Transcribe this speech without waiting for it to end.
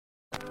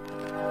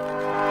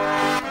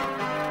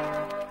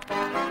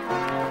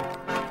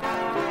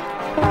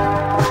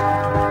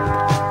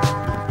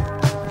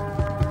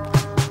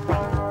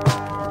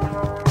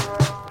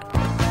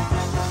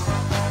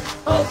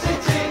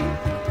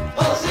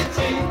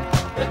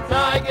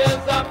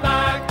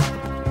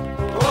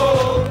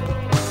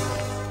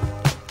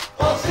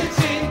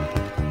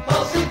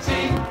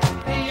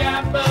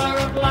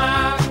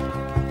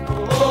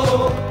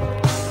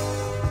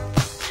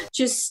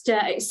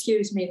just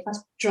excuse me if I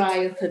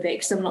dry up a bit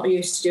because I'm not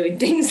used to doing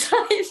things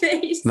like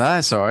these. No,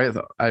 it's all right.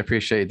 I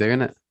appreciate you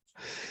doing it.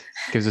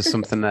 Gives us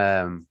something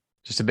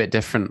just a bit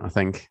different, I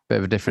think. Bit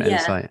of a different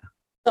insight.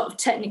 Sort of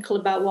technical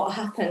about what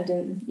happened,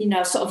 and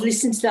sort of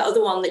listened to that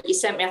other one that you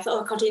sent me. I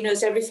thought, oh God, he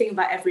knows everything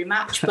about every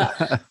match, but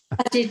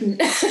I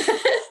didn't.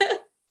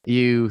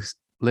 You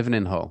living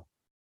in Hull?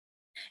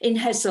 In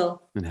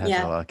Hessel. In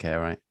Hessel, okay,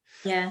 right.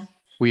 Yeah.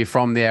 Were you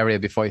from the area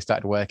before you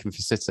started working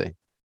for City?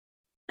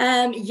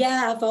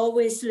 I've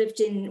always lived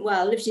in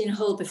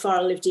Hull before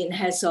I lived in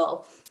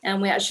Hessel, and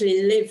we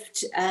actually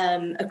lived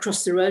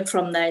across the road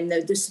from there. And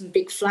there's some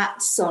big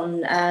flats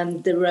on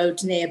the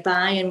road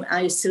nearby, and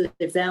I used to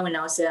live there when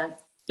I was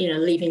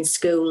leaving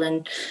school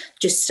and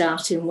just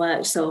starting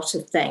work, sort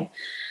of thing.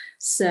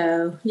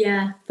 So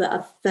yeah,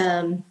 but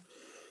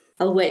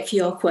I'll wait for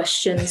your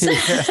questions.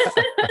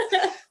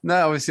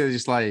 No, obviously,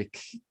 just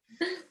like,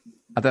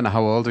 I don't know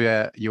how old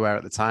you were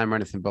at the time or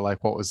anything, but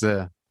like, what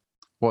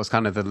was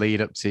kind of the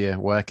lead up to you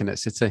working at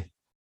City?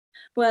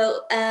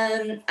 Well,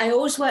 I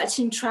always worked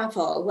in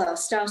travel. Well, I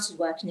started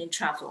working in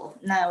travel.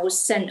 Now I was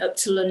sent up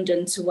to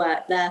London to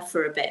work there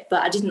for a bit,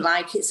 but I didn't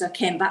like it, so I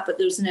came back, but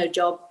there was no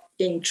job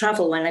in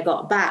travel when I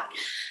got back.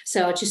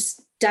 So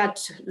Dad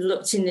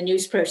looked in the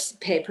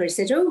newspaper, he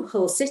said, oh,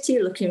 Hull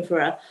City, looking for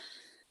a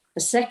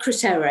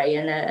secretary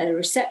and a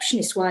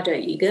receptionist, why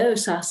don't you go?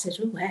 So I said,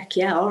 oh, heck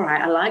yeah, all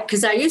right,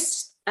 because I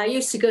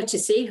used to go to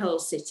see Hull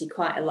City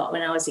quite a lot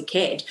when I was a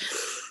kid.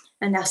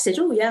 And I said,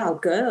 oh, yeah, I'll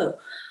go.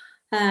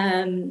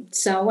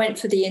 So I went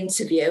for the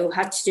interview,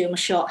 had to do my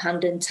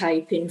shorthand and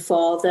typing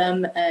for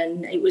them.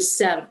 And it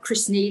was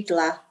Chris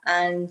Needler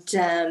and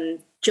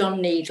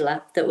John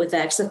Needler that were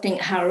there, because I think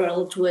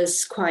Harold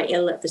was quite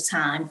ill at the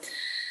time.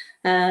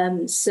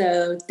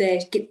 So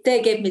they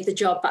gave me the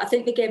job, but I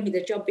think they gave me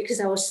the job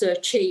because I was so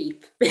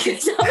cheap,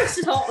 because I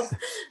was sort of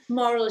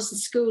more or less a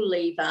school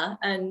leaver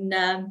and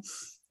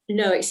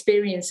no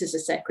experience as a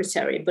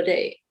secretary, but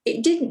it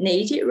didn't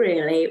need it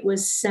really. It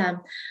was,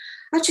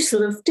 I just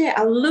loved it.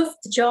 I loved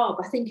the job.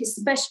 I think it's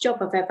the best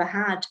job I've ever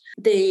had.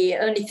 The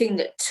only thing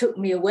that took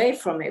me away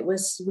from it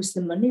was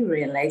the money,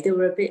 really. They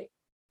were a bit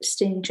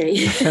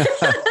stingy.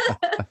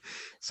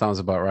 Sounds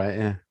about right,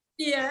 yeah.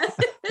 Yeah.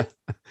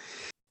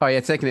 Oh yeah,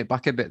 taking it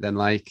back a bit then,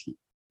 like you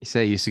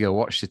say you used to go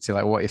watch City,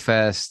 like what are your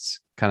first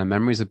kind of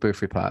memories of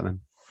Boothferry Park then?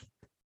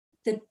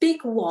 The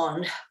big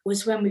one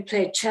was when we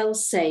played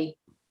Chelsea.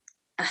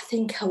 I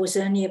think I was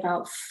only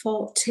about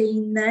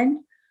 14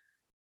 then.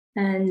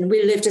 And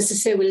we lived, as I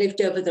say,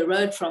 over the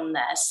road from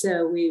there.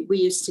 So we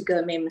used to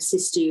go, me and my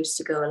sister used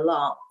to go a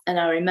lot. And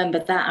I remember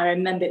that. I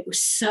remember it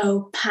was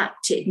so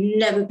packed. It had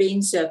never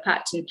been so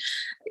packed. And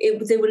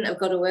they wouldn't have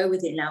got away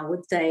with it now,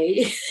 would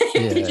they?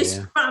 They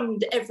just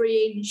crammed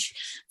every inch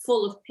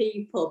full of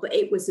people. But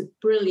it was a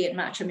brilliant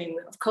match. I mean,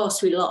 of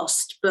course we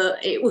lost, but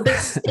it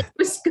was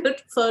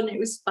good fun. It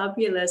was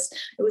fabulous.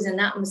 It was an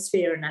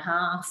atmosphere and a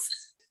half.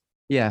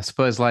 Yeah, I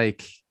suppose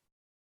like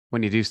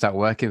when you do start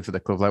working for the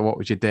club, like what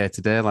was your day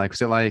to day like?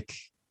 Was it like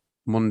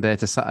Monday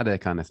to Saturday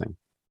kind of thing?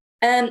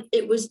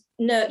 It was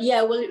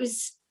it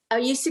was. I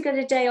used to get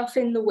a day off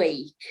in the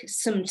week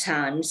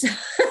sometimes,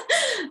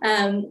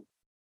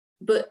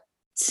 but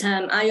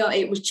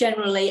it was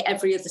generally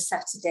every other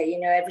Saturday.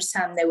 Every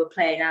time they were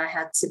playing, I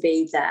had to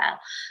be there.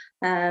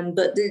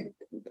 But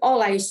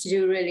all I used to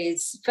do really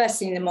is first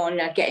thing in the morning,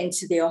 I'd get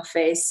into the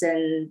office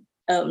and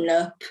open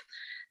up.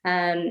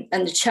 And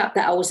the chap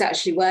that I was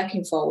actually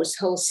working for was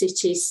Hull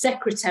City's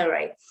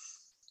secretary.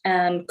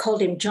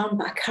 Called him John,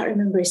 but I can't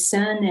remember his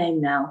surname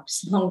now.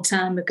 It's a long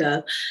time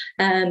ago.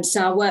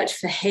 So I worked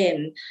for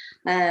him,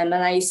 and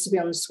I used to be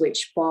on the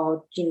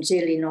switchboard,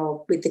 dealing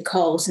all with the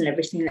calls and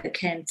everything that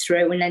came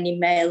through, and any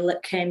mail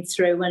that came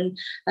through,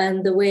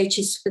 and the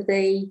wages for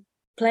the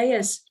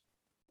players,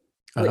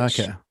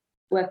 which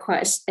were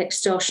quite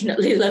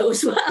extortionately low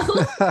as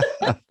well.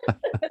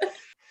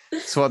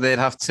 So what they'd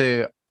have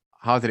to.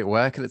 How did it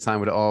work at the time?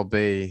 Would it all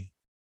be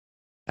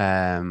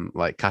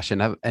like cash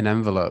in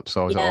envelopes,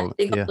 or was it all?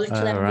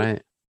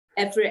 Right.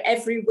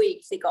 Every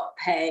week they got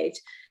paid,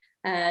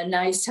 and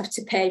I used to have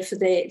to pay for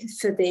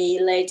the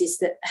ladies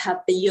that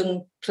had the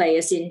young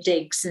players in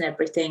digs and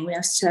everything. We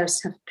used to have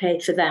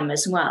paid for them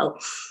as well.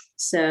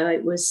 So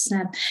it was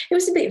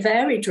a bit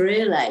varied,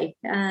 really.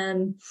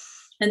 And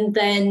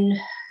then,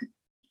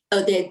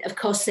 of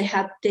course, they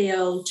had the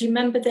old. Do you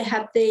remember they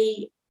had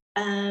the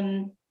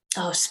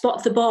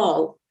spot the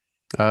ball?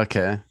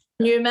 Okay.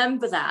 You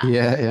remember that?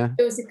 Yeah.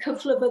 There was a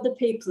couple of other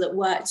people that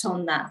worked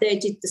on that. They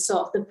did the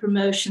sort of the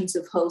promotions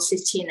of Hull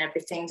City and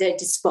everything. They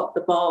did spot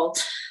the ball,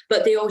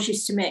 but they always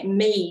used to make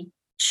me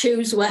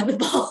choose where the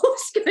ball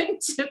was going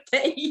to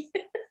be.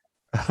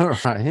 All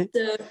right.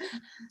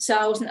 So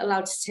I wasn't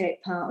allowed to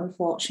take part,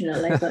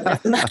 unfortunately, but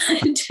never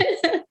mind.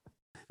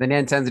 Then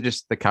in terms of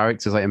just the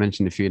characters, like you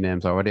mentioned a few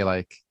names already,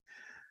 like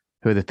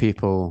who are the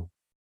people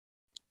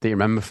that you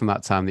remember from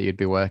that time that you'd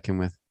be working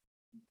with?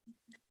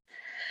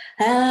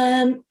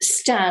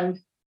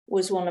 Stan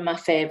was one of my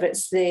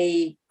favourites,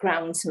 the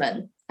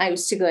groundsman. I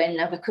used to go in and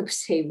have a cup of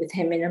tea with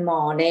him in the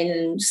morning,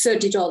 and so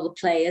did all the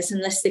players,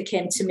 unless they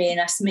came to me and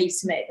asked me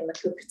to make them a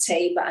cup of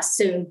tea. But I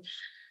soon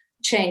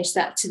changed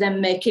that to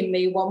them making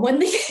me one when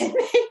they came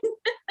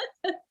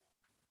in.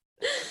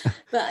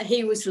 But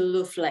he was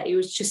lovely. He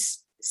was just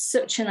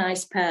such a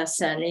nice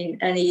person,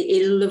 and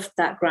he loved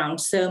that ground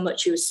so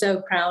much. He was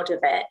so proud of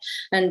it,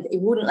 and he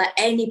wouldn't let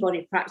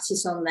anybody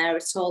practice on there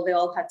at all. They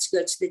all had to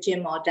go to the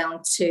gym or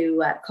down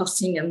to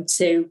Cottingham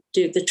to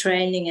do the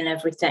training and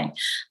everything.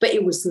 But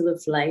it was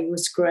lovely. It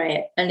was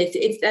great. And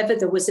if ever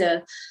there was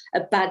a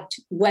bad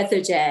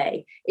weather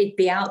day, he'd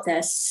be out there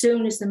as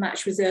soon as the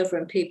match was over,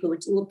 and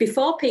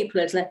before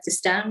people had left the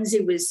stands,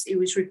 he was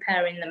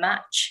repairing the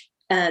match,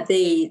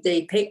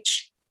 the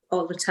pitch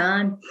all the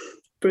time.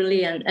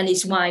 Brilliant. And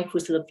his wife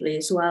was lovely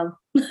as well.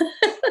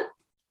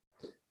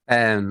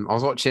 I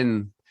was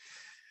watching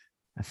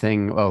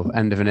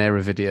end of an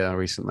era video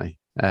recently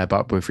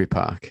about Boothferry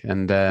Park,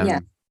 and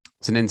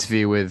it's an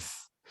interview with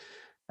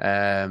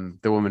the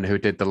woman who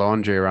did the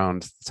laundry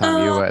around the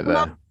time you were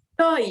there.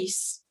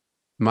 Joyce.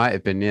 Might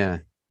have been, yeah.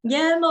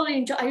 Yeah, Molly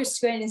and Joyce. I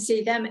used to go in and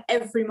see them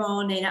every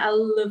morning. I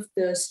loved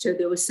those two.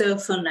 They were so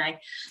funny.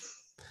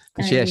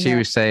 She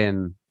was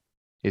saying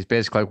it's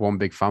basically like one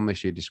big family.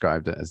 She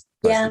described it as.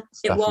 Yeah,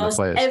 it was.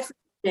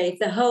 Everybody,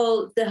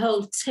 the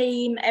whole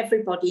team,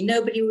 everybody.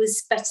 Nobody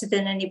was better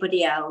than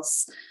anybody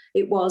else.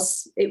 It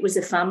was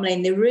a family,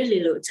 and they really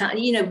looked at,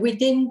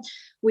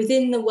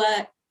 within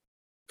the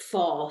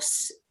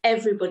workforce,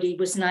 everybody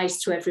was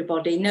nice to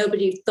everybody.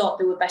 Nobody thought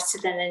they were better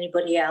than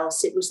anybody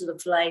else. It was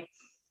lovely.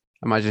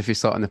 Imagine if you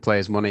sorting the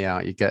players' money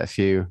out, you'd get a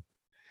few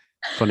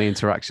funny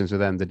interactions with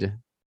them, did you?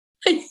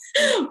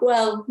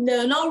 Well,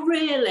 no, not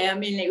really. I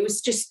mean,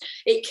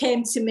 it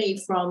came to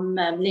me from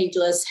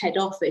Neill's head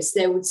office.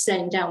 They would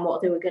send down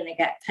what they were going to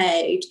get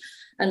paid,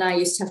 and I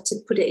used to have to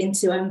put it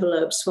into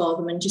envelopes for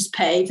them and just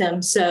pay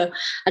them. So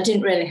I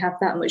didn't really have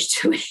that much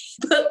to it,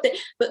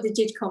 but they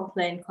did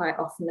complain quite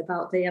often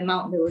about the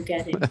amount they were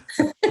getting.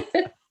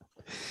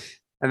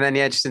 And then,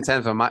 just in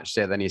terms of a match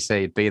day, then you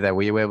say you'd be there.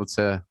 Were you able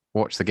to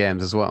watch the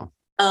games as well?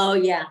 Oh,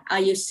 yeah. I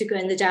used to go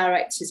in the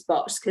director's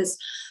box because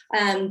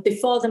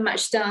before the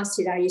match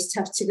started, I used to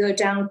have to go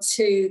down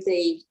to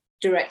the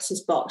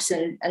director's box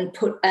and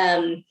put,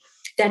 they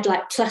had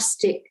like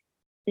plastic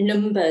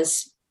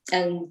numbers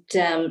and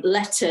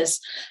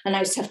letters, and I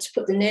used to have to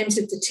put the names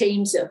of the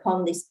teams up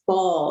on this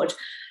board,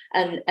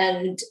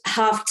 and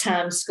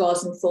half-time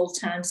scores and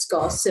full-time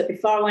scores. So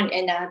before I went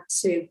in, I had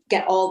to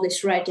get all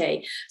this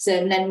ready. So,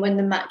 and then when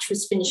the match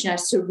was finished, I had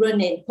to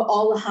run in, put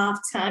all the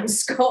half-time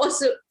scores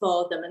up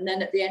for them, and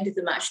then at the end of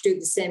the match, do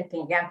the same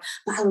thing again.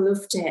 But I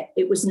loved it.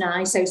 It was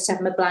nice. I used to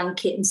have my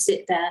blanket and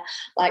sit there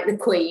like the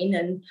Queen,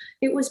 and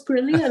it was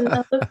brilliant.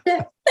 I loved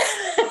it.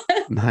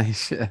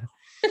 Nice, yeah.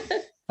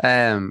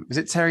 Was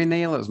it Terry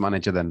Neill that was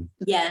manager then?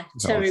 Yeah,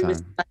 Terry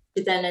was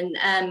manager then,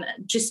 and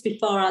just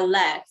before I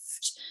left,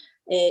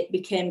 it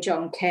became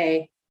John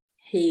Kay.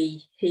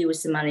 He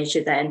was the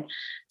manager then.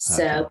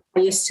 So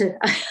okay.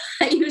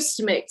 I used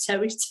to make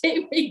Terry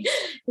take me.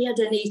 He had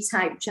an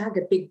E-type Jag,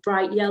 a big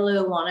bright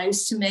yellow one. I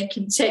used to make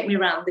him take me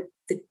around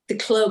the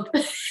club,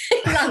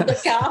 around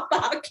the car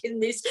park in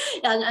this,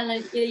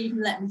 and he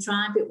even let me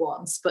drive it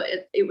once, but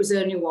it was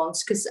only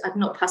once because I'd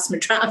not passed my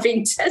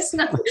driving test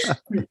and I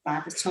couldn't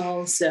drive at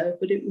all. So,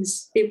 but it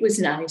was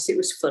nice. It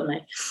was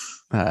funny.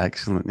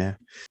 Excellent, yeah.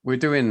 We're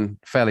doing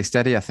fairly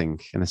steady, I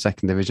think, in the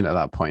second division at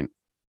that point.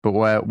 But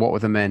what were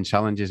the main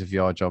challenges of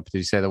your job? Did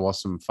you say there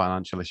was some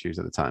financial issues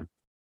at the time?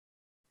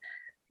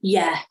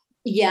 Yeah,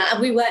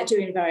 and we weren't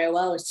doing very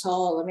well at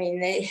all. I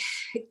mean,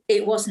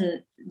 it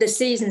wasn't, the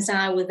seasons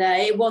I were there,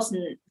 it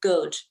wasn't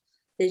good.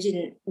 They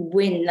didn't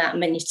win that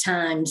many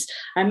times.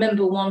 I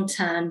remember one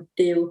time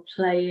they were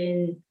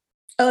playing,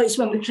 it's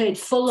when we played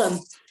Fulham.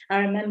 I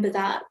remember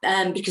that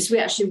because we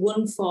actually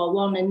won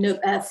 4-1 and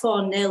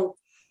 4-0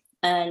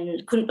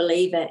 and couldn't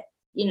believe it.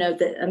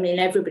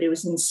 Everybody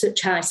was in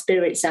such high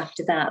spirits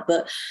after that.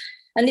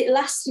 And it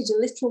lasted a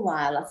little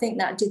while. I think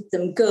that did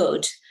them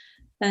good.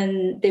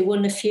 And they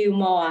won a few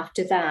more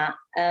after that.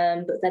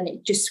 But then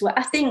it just,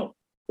 I think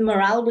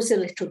morale was a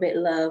little bit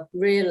low,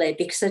 really,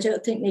 because I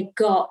don't think they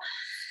got,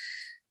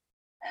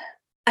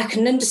 I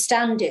can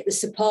understand it. The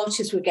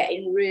supporters were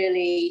getting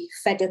really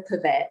fed up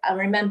of it. I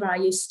remember I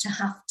used to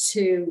have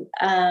to,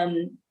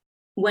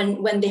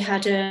 when they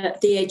had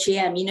the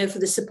AGM, for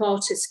the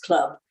supporters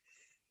club,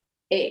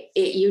 it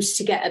used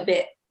to get a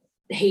bit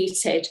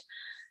heated.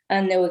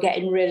 And they were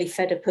getting really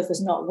fed up of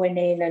us not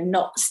winning and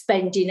not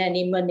spending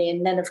any money.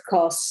 And then, of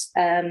course,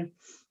 the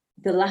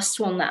last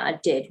one that I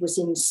did was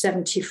in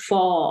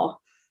 74.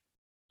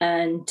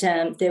 And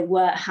they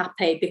weren't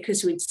happy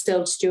because we'd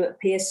sold Stuart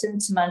Pearson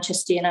to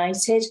Manchester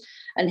United.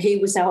 And he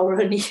was our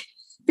only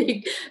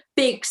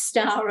big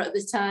star at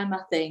the time,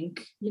 I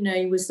think.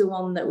 He was the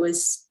one that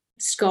was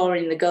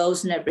scoring the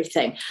goals and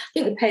everything. I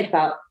think we paid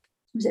about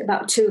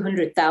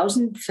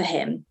 200,000 for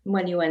him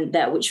when he went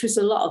there, which was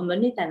a lot of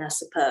money then, I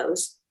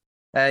suppose.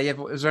 But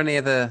was there any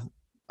other,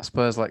 I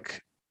suppose,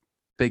 like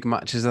big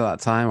matches at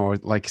that time, or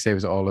like you say,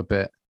 was it all a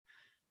bit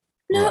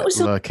it was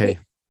low key?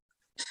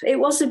 It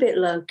was a bit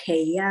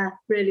low-key, yeah,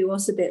 really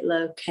was a bit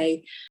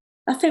low-key.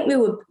 I think we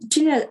were,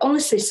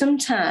 honestly,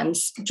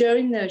 sometimes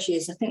during those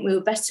years, I think we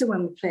were better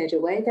when we played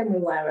away than we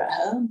were at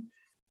home.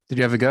 Did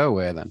you ever go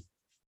away then?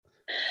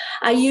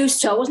 I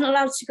used to. I wasn't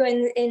allowed to go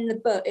in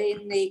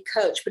the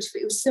coach, but if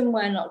it was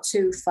somewhere not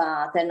too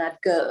far, then I'd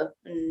go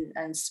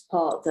and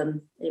support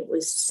them. It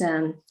was,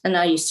 and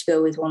I used to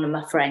go with one of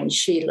my friends.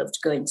 She loved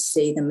going to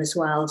see them as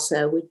well,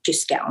 so we'd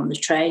just get on the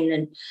train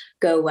and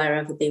go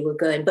wherever they were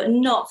going, but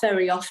not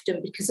very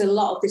often, because a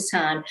lot of the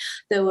time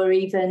there were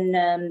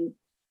even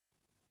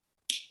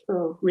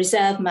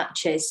reserve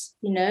matches,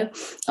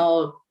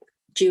 or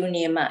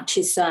junior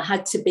matches. So I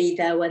had to be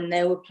there when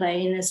they were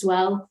playing as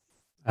well.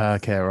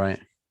 Okay, right.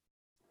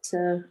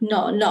 So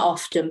not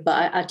often,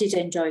 but I did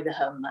enjoy the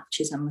home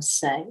matches, I must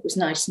say. It was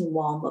nice and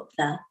warm up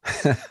there.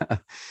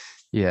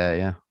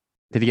 Yeah.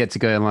 Did you get to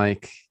go in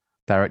like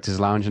director's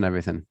lounge and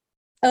everything?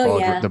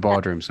 Yeah. The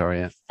boardroom, sorry,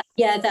 yeah.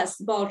 Yeah, that's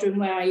the boardroom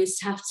where I used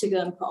to have to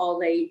go and put all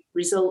the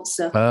results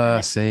up.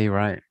 I see,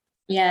 right.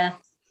 Yeah.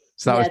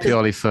 So that was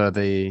purely for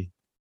the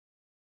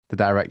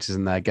directors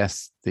and their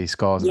guests, the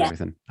scores and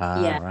everything.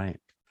 Right.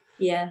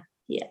 Yeah,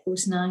 it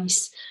was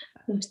nice.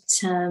 But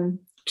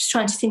just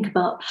trying to think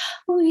about,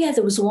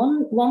 there was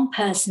one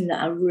person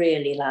that I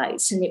really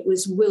liked, and it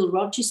was Will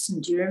Rogerson.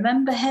 Do you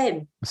remember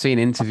him? I've seen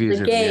interviews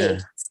of him. Yeah.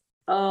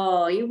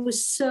 Oh, he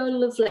was so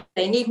lovely.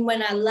 And even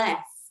when I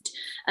left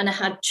and I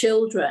had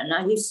children,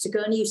 I used to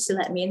go, and he used to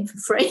let me in for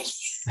free.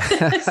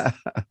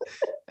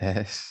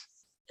 Yes.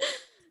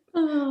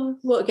 Oh,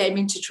 what got him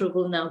into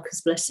trouble now, because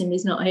bless him,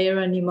 he's not here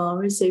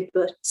anymore, is he?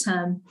 But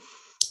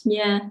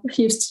he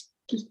used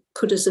to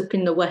put us up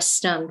in the West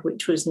Stand,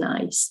 which was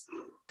nice.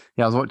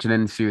 Yeah, I was watching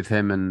an interview with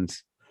him and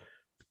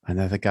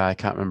another guy, I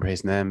can't remember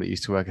his name, but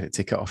used to work at a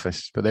ticket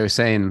office. But they were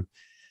saying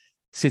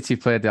City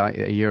played like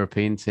a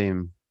European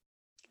team.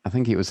 I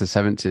think it was the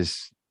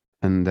 70s.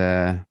 And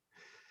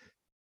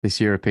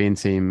this European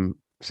team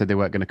said they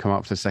weren't going to come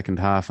up for the second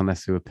half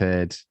unless they were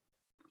paid,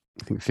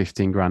 I think,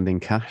 15 grand in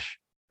cash.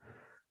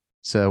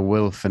 So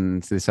Wilf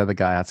and this other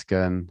guy had to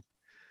go and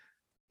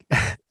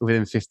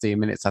within 15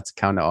 minutes had to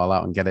count it all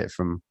out and get it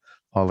from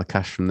all the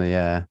cash from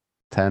the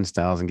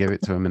turnstiles and give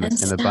it to him in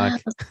the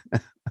bag.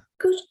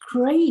 Good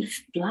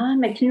grief,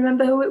 blimey. Can you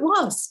remember who it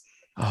was?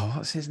 Oh,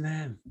 what's his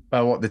name?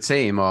 Oh, what, the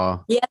team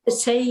or? Yeah, the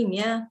team,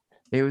 yeah.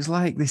 It was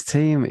like this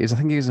team. I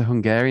think it was a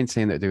Hungarian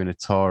team that were doing a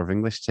tour of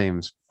English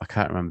teams. I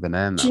can't remember the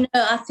name now. Do you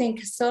know, I think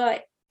I saw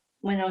it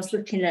when I was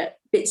looking at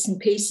bits and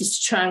pieces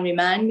to try and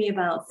remind me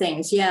about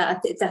things. Yeah, I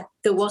think that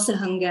there was a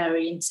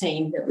Hungarian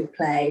team that we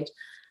played.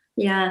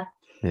 Yeah.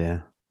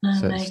 Yeah.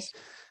 So it's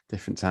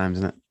different times,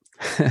 isn't it?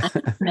 I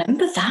don't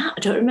remember that. I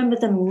don't remember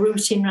them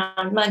rooting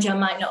around. Mind you, I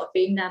might not have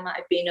been there. I might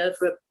have been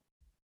over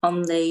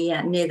on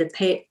the near the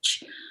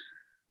pitch,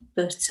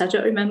 but I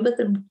don't remember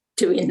them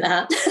doing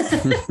that.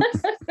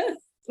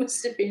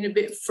 Must have been a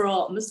bit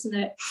fraught, mustn't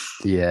it?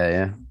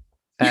 Yeah.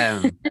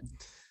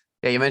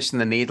 Yeah, you mentioned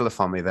the Needler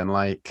family then,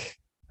 like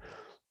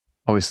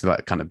obviously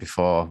like kind of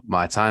before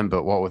my time,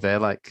 but what were they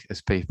like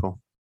as people?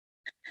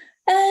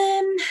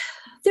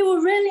 They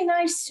were really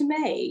nice to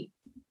me.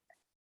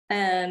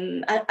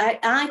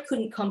 I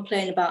couldn't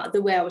complain about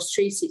the way I was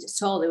treated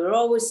at all. They were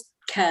always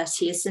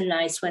courteous and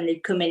nice when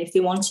they'd come in. If they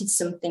wanted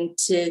something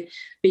to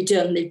be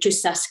done, they'd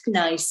just ask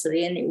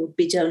nicely and it would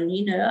be done.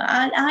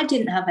 I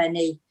didn't have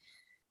any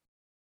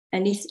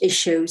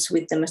issues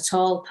with them at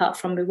all, apart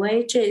from the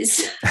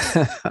wages.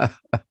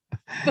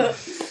 But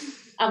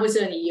I was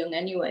only young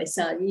anyway,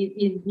 so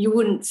you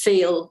wouldn't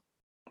feel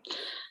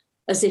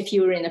as if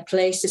you were in a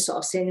place to sort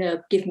of say,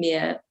 no, give me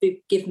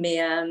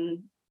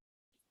an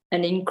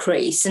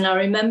increase. And I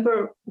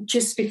remember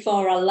just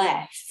before I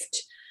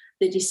left,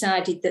 they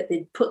decided that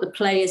they'd put the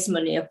players'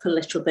 money up a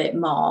little bit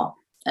more,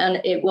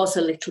 and it was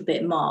a little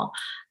bit more.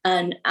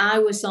 And I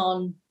was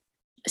on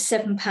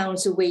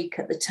 £7 a week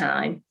at the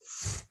time,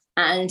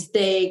 and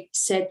they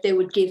said they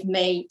would give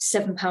me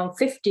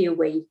 £7.50 a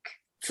week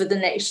for the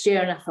next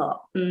year. And I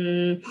thought,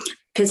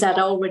 because I'd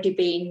already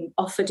been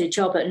offered a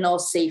job at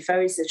North Sea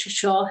Ferries as a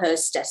shore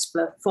hostess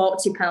for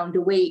 £40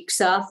 a week.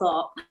 So I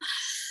thought,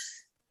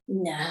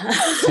 no,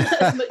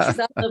 as much as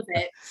I love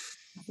it,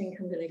 I think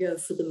I'm going to go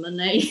for the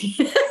money.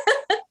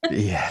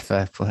 Yeah,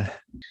 fair play.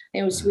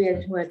 It was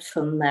weird. We had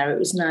fun there. It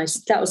was nice.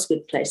 That was a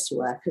good place to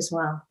work as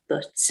well.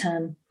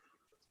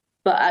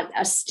 But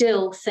I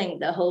still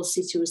think that Hull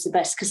City was the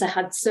best because I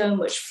had so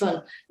much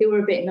fun. They were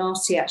a bit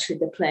naughty, actually,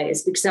 the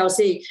players, because I was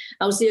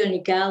the only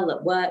girl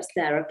that worked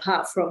there,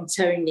 apart from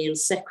Terry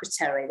Neill's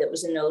secretary, that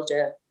was an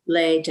older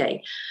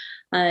lady.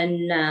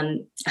 And I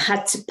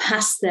had to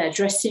pass their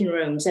dressing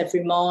rooms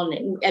every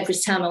morning. Every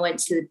time I went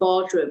to the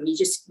boardroom, you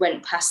just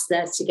went past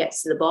there to get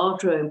to the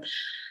boardroom.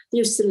 They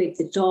used to leave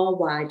the door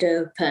wide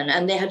open,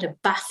 and they had a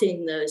bath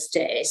in those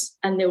days,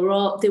 and they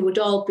would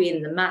all be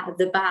in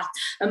the bath.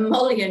 And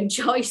Molly and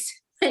Joyce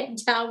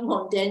went down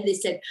one day and they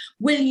said,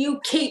 "Will you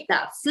keep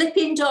that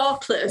flipping door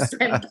closed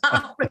when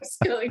Barbara's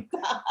going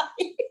by?"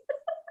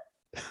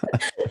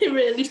 They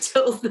really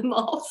told them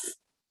off.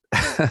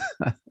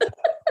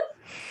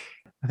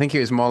 I think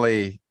it was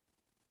Molly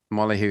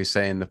Molly who was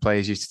saying the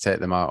players used to take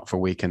them out for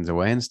weekends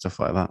away and stuff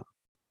like that.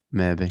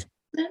 Maybe.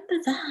 Remember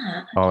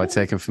that? Or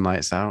take them for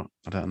nights out.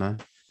 I don't know.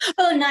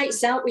 Oh,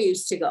 nights out we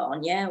used to go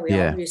on. Yeah, we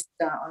Yeah. always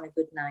start on a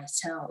good night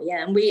out.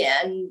 Yeah,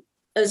 and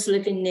us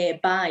living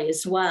nearby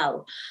as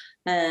well.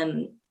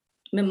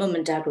 My mum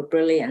and dad were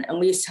brilliant, and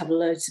we used to have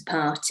loads of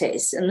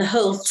parties, and the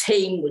whole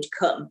team would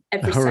come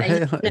every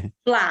Saturday. Really?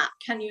 Flat,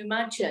 can you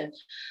imagine?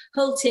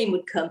 Whole team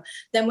would come.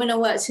 Then when I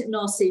worked at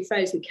North Sea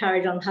Ferries, we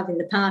carried on having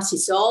the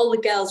parties. So all the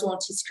girls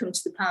wanted to come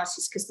to the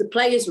parties because the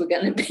players were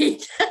going to be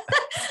there.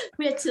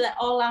 We had to let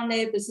all our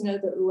neighbours know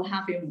that we were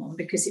having one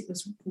because it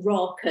was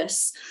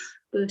raucous.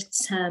 But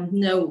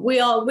no, we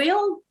all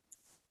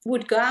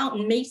would go out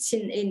and meet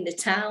in the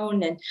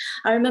town. And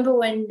I remember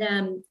when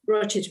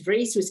Roger de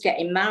Vries was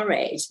getting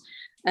married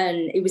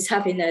and he was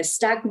having a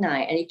stag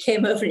night, and he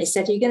came over and he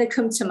said, "Are you going to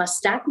come to my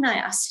stag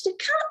night?" I said, "I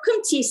can't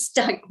come to your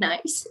stag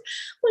night." He said,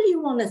 "Well,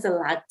 you're one of the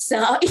lads,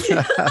 aren't you?"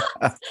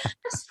 I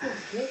said, "I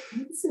don't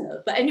think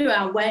so." But anyway,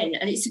 I went,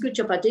 and it's a good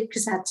job I did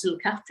because I had to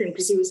look after him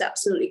because he was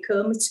absolutely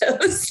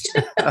comatose.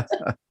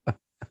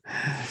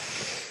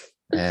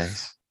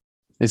 Yes.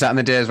 Is that in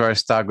the days where a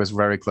stag was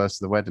very close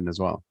to the wedding as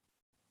well?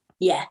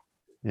 Yeah.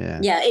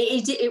 Yeah. Yeah,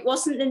 it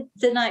wasn't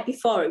the night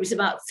before. It was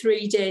about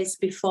 3 days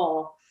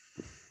before.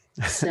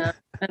 So I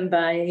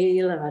remember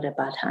he'll have had a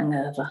bad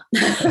hangover.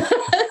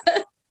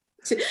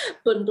 To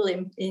bundle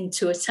him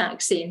into a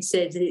taxi and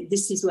say,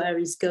 "This is where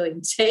he's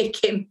going,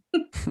 take him."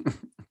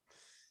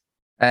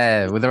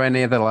 Were there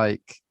any other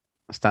like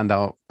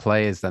standout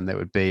players then that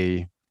would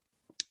be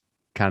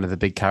kind of the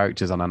big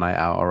characters on a night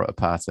out or at a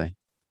party?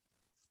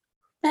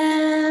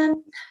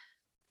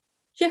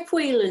 Jeff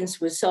Whelans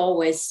was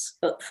always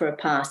up for a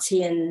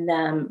party, and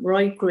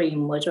Roy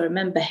Greenwood, I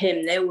remember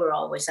him, they were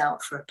always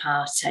out for a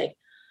party.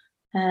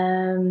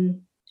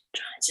 Trying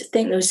to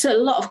think, there was a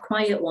lot of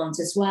quiet ones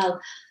as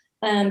well.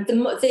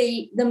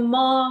 The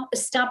more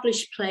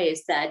established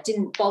players there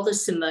didn't bother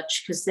so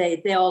much because they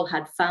all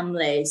had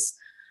families.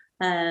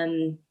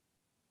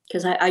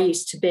 Because I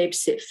used to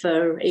babysit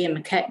for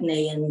Ian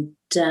McKechnie and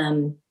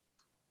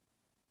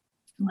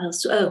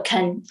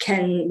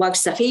Ken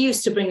Wagstaff. He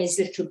used to bring his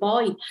little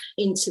boy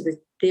into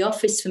the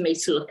office for me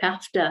to look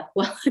after.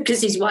 Well,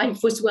 because his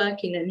wife was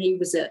working and he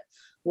was at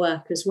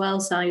work as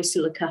well, so I used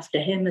to look after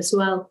him as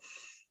well.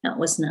 That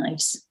was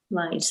nice.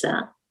 Liked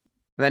that.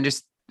 And then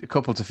just a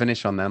couple to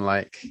finish on then,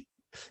 like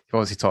you've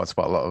obviously talked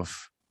about a lot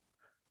of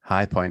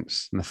high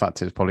points and the fact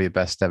it was probably your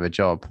best ever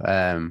job.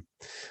 But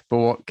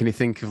what can you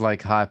think of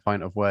like high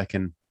point of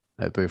working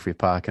at Boothferry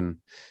Park, and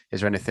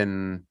is there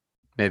anything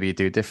maybe you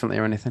do differently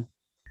or anything?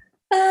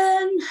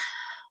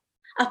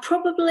 I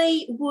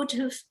probably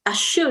I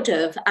should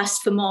have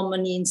asked for more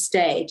money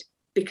instead,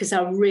 because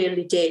I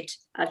really did.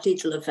 I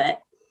did love it.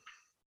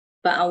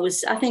 But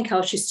I think I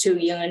was just too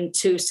young and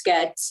too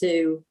scared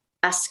to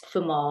ask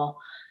for more.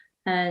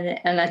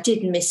 And I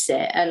did miss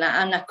it. And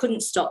I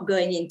couldn't stop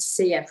going in to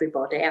see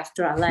everybody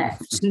after I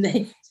left.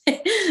 They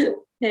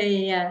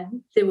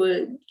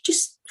were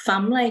just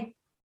family.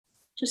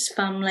 Just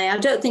family. I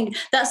don't think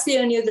that's the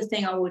only other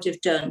thing I would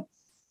have done,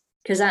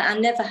 because I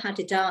never had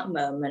a dark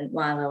moment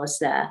while I was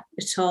there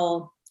at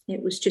all.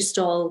 It was just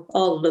all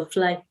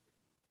lovely.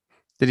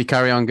 Did you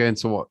carry on going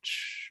to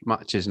watch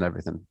matches and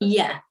everything?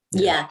 Yeah.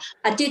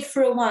 I did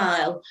for a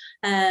while.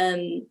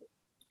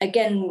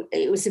 Again,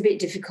 it was a bit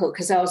difficult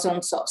because I was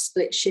on sort of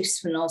split shifts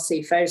for North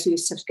Sea Ferries. We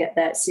used to have to get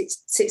there at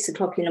 6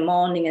 o'clock in the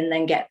morning and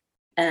then get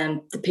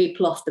the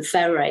people off the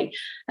ferry.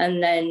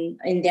 And then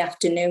in the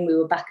afternoon, we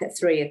were back at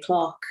 3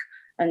 o'clock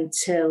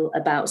until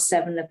about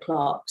 7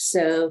 o'clock.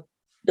 So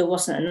there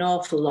wasn't an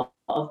awful lot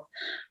of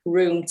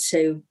room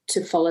to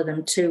follow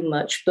them too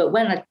much. But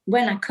when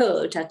I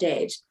could, I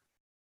did.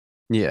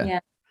 Yeah.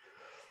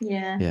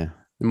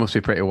 It must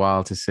be pretty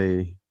wild to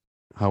see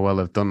how well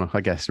they've done,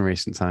 I guess, in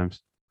recent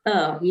times.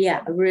 Oh,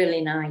 yeah,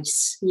 really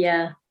nice.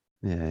 Yeah.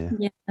 Yeah.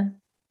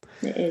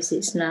 It is.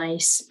 It's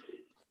nice.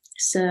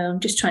 So I'm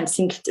just trying to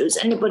think if there was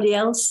anybody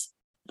else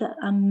that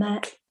I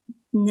met.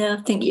 No,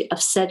 I think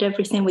I've said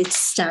everything with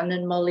Stan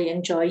and Molly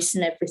and Joyce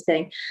and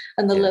everything.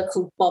 And the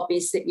local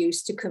bobbies that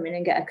used to come in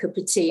and get a cup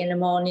of tea in the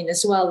morning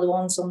as well, the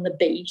ones on the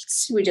beach.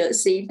 We don't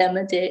see them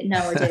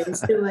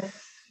nowadays, do we?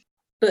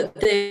 But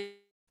they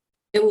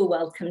were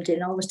welcomed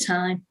in all the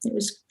time. It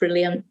was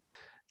brilliant.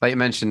 Like you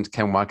mentioned,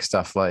 Ken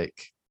Wagstaff,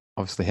 like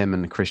obviously him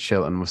and Chris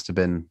Chilton must have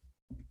been,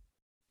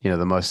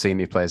 the most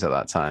senior players at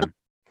that time.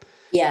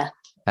 Yeah.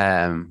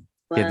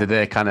 Did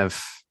they kind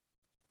of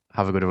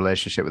have a good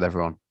relationship with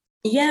everyone?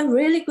 Yeah,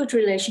 really good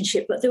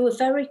relationship, but they were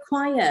very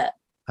quiet.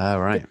 Oh,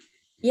 right.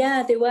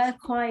 They were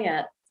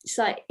quiet. It's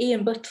like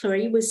Ian Butler,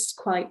 he was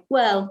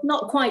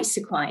not quite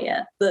so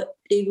quiet, but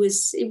he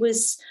was,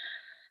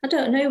 I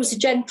don't know, he was a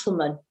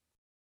gentleman.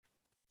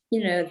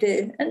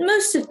 And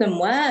most of them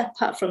were,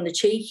 apart from the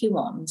cheeky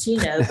ones,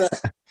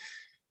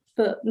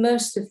 but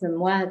most of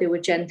them they were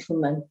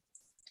gentlemen.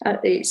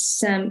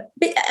 It's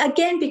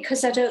again,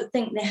 because I don't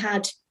think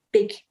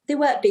they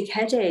weren't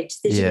big-headed.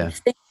 They didn't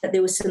think that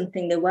there was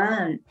something they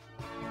weren't.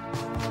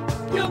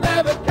 You'll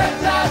never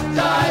catch that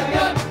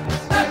tiger,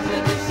 snatch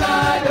it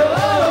inside.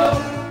 Oh.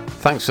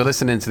 Thanks for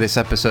listening to this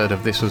episode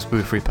of This Was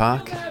Boothferry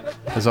Park.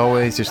 As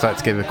always, just like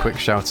to give a quick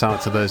shout out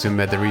to those who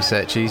made the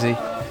research easy,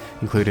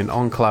 including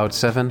On Cloud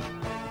 7,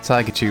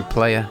 Tiger Tube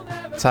Player,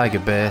 Tiger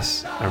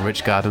Bass, and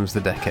Rich Gardens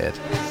The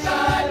Decade.